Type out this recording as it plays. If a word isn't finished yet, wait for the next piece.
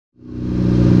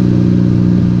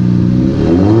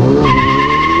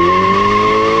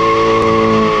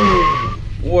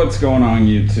going on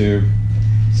YouTube?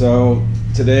 So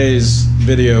today's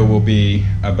video will be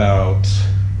about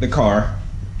the car,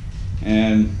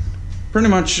 and pretty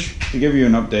much to give you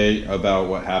an update about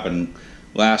what happened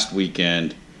last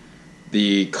weekend.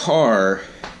 The car,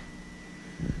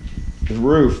 the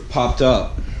roof popped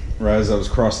up right as I was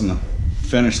crossing the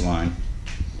finish line,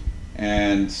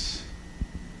 and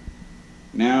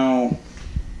now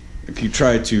if you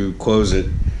try to close it,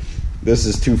 this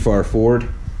is too far forward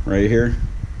right here.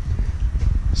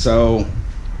 So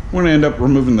I'm going to end up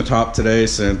removing the top today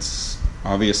since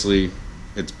obviously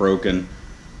it's broken.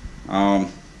 Not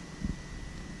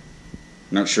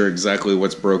sure exactly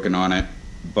what's broken on it,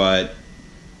 but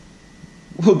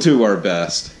we'll do our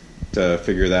best to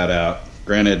figure that out.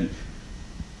 Granted,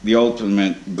 the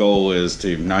ultimate goal is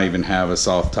to not even have a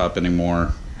soft top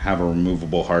anymore, have a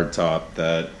removable hard top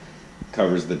that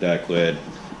covers the deck lid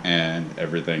and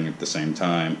everything at the same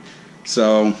time.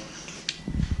 So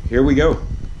here we go.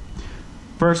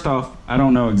 First off, I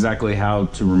don't know exactly how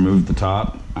to remove the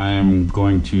top. I am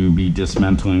going to be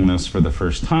dismantling this for the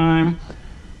first time,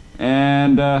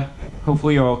 and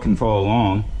hopefully you all can follow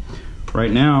along. Right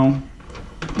now,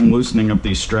 I'm loosening up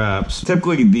these straps.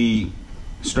 Typically the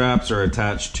straps are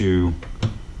attached to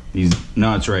these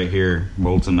nuts right here,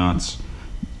 bolts and nuts,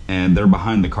 and they're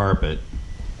behind the carpet.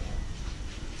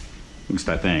 At least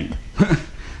I think. I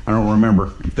don't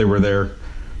remember if they were there,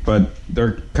 but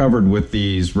they're covered with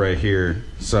these right here.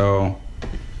 So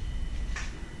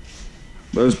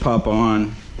those pop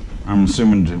on, I'm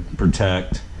assuming to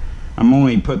protect. I'm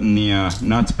only putting the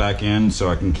nuts back in so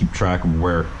I can keep track of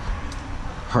where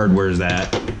hardware is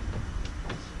at.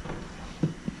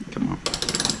 Come on.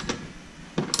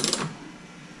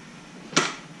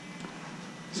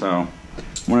 So I'm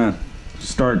gonna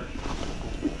start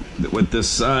with this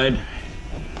side.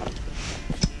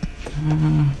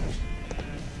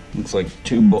 Looks like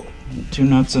two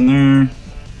nuts in there,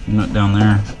 nut down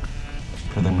there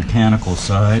for the mechanical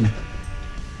side,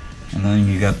 and then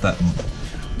you got that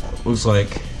looks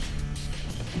like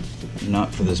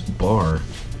nut for this bar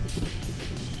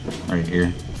right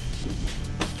here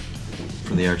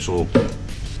for the actual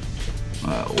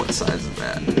what size is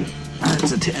that?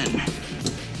 It's a 10.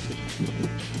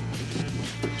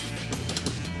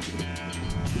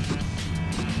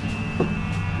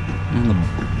 And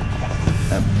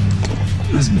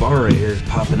this bar right here is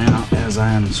popping out as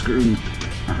I unscrew.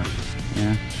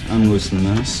 Yeah, I'm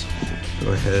loosening this.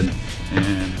 Go ahead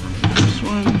and remove this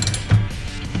one.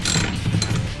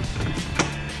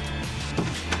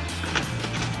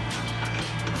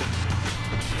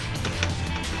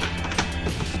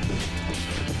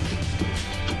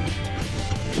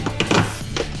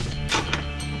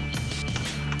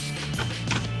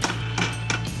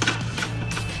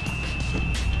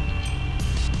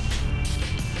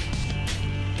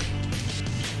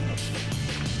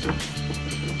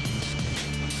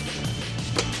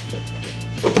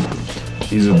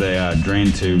 These are the drain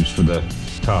tubes for the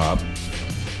top.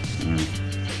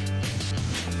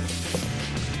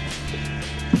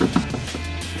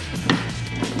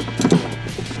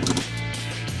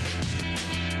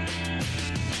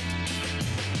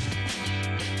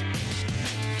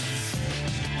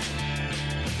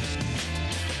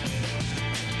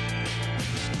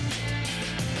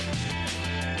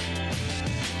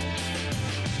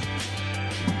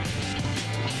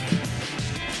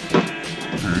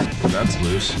 That's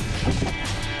loose.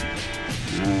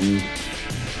 And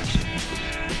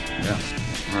yeah,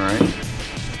 alright.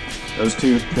 Those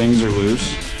two things are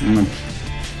loose. I'm gonna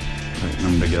tighten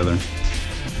them together.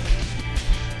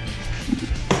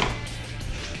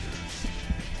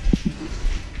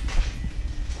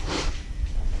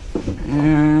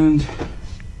 And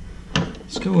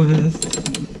let's go with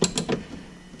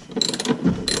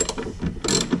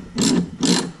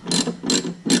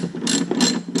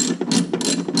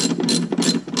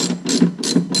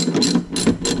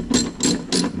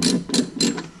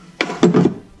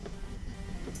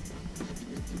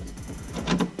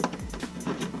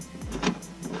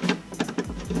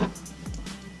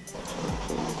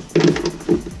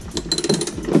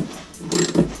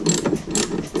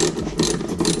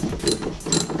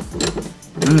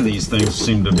none of these things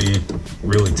seem to be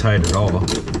really tight at all.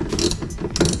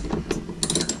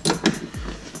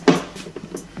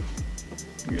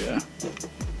 Yeah.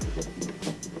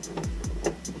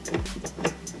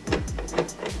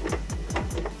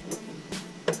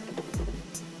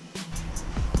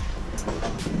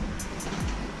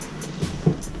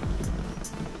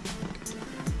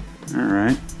 All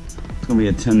right. It's gonna be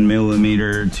a 10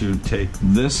 millimeter to take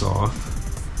this off.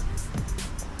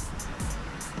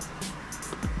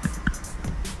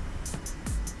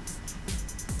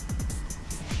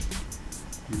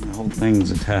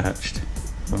 things attached.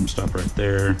 Bump stop right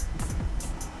there.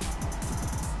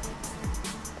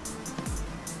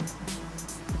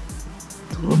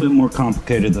 It's a little bit more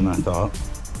complicated than I thought.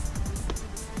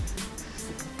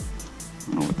 I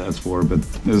don't know what that's for, but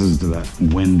this is to that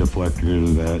wind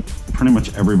deflector that pretty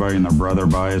much everybody and their brother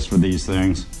buys for these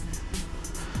things.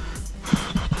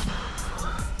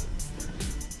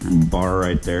 And bar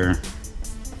right there.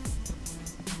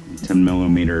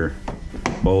 10mm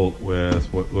bolt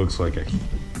with what looks like a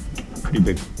pretty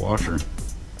big washer.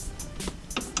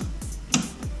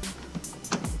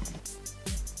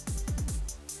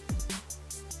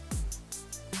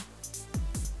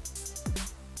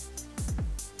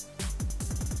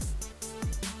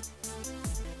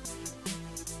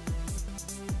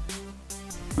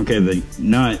 Okay, the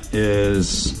nut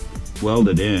is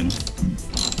welded in,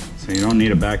 so you don't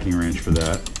need a backing wrench for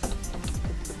that.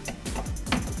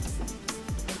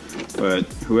 But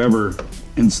whoever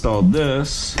installed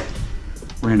this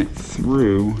ran it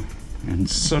through in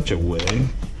such a way.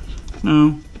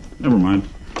 No, never mind.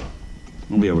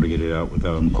 We'll be able to get it out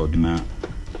without unplugging that.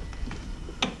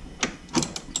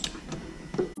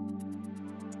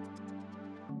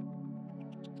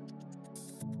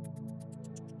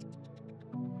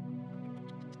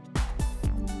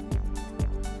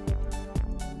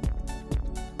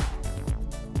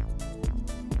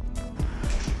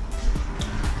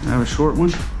 I have a short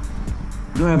one.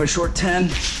 Do I have a short 10?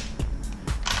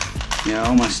 Yeah,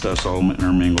 all my stuff's all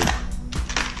intermingled.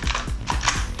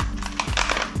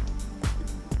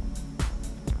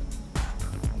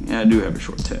 Yeah, I do have a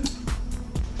short 10.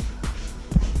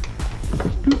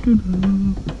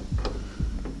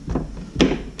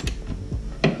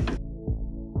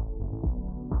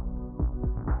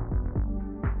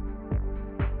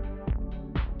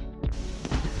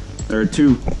 There are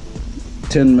two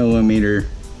 10mm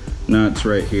nuts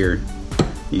right here.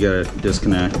 You gotta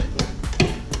disconnect,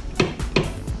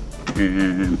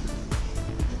 and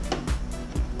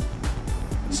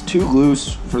it's too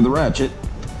loose for the ratchet.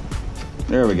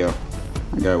 There we go.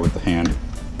 I got it with the hand.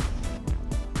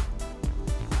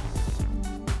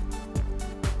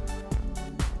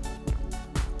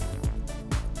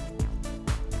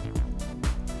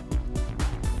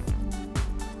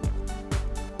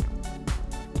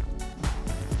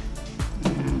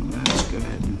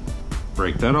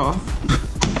 Break that off.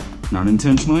 Not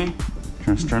intentionally.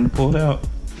 Just trying to pull it out.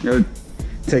 Gotta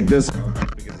take this.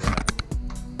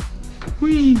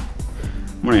 Whee!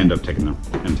 I'm gonna end up taking the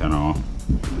antenna off.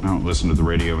 I don't listen to the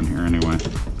radio in here anyway.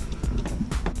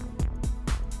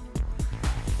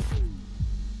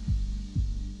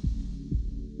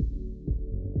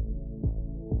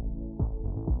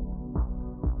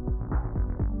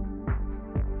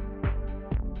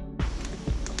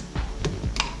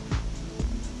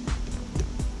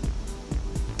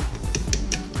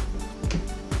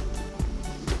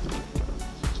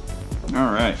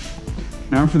 All right,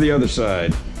 now for the other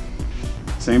side.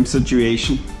 Same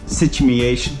situation.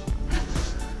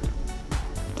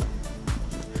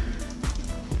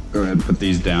 Go ahead and put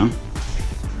these down.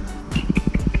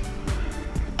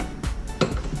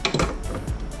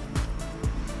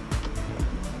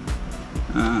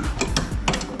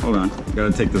 Hold on,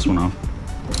 gotta take this one off.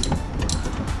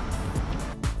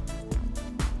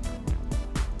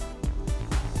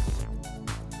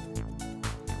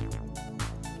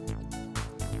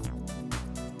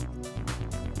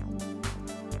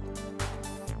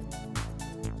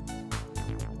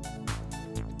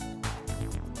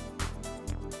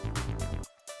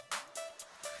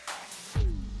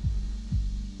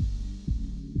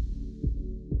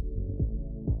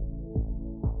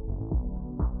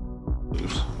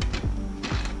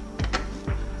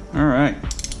 All right,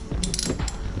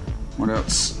 what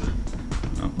else?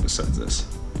 Oh, besides this.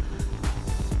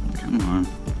 Come on,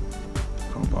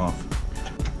 pop off.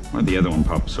 Why'd the other one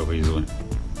pop so easily?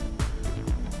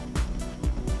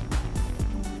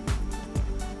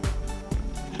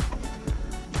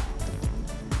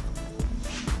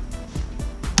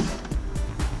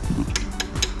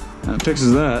 That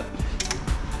fixes that.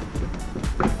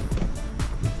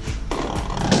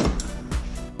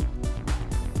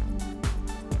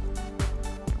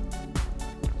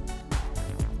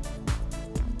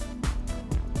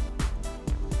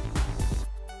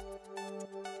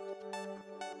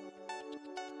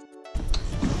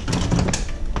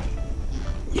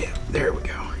 There we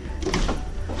go.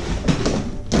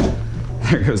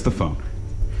 There goes the phone.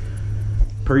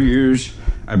 Per usual,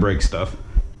 I break stuff.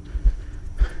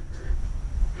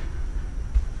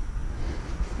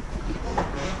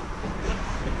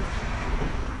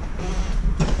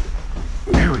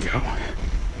 There we go.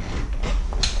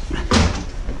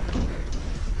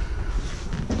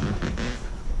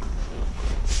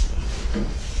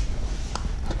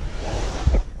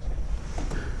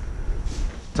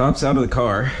 Top's out of the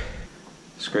car.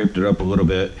 Scraped it up a little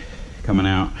bit coming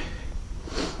out.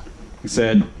 Like I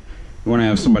said, you want to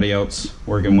have somebody else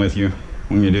working with you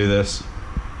when you do this.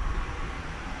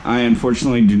 I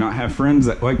unfortunately do not have friends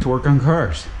that like to work on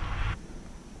cars.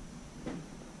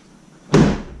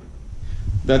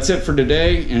 That's it for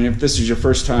today, and if this is your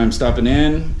first time stopping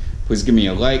in, please give me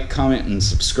a like, comment, and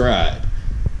subscribe.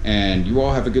 And you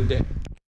all have a good day.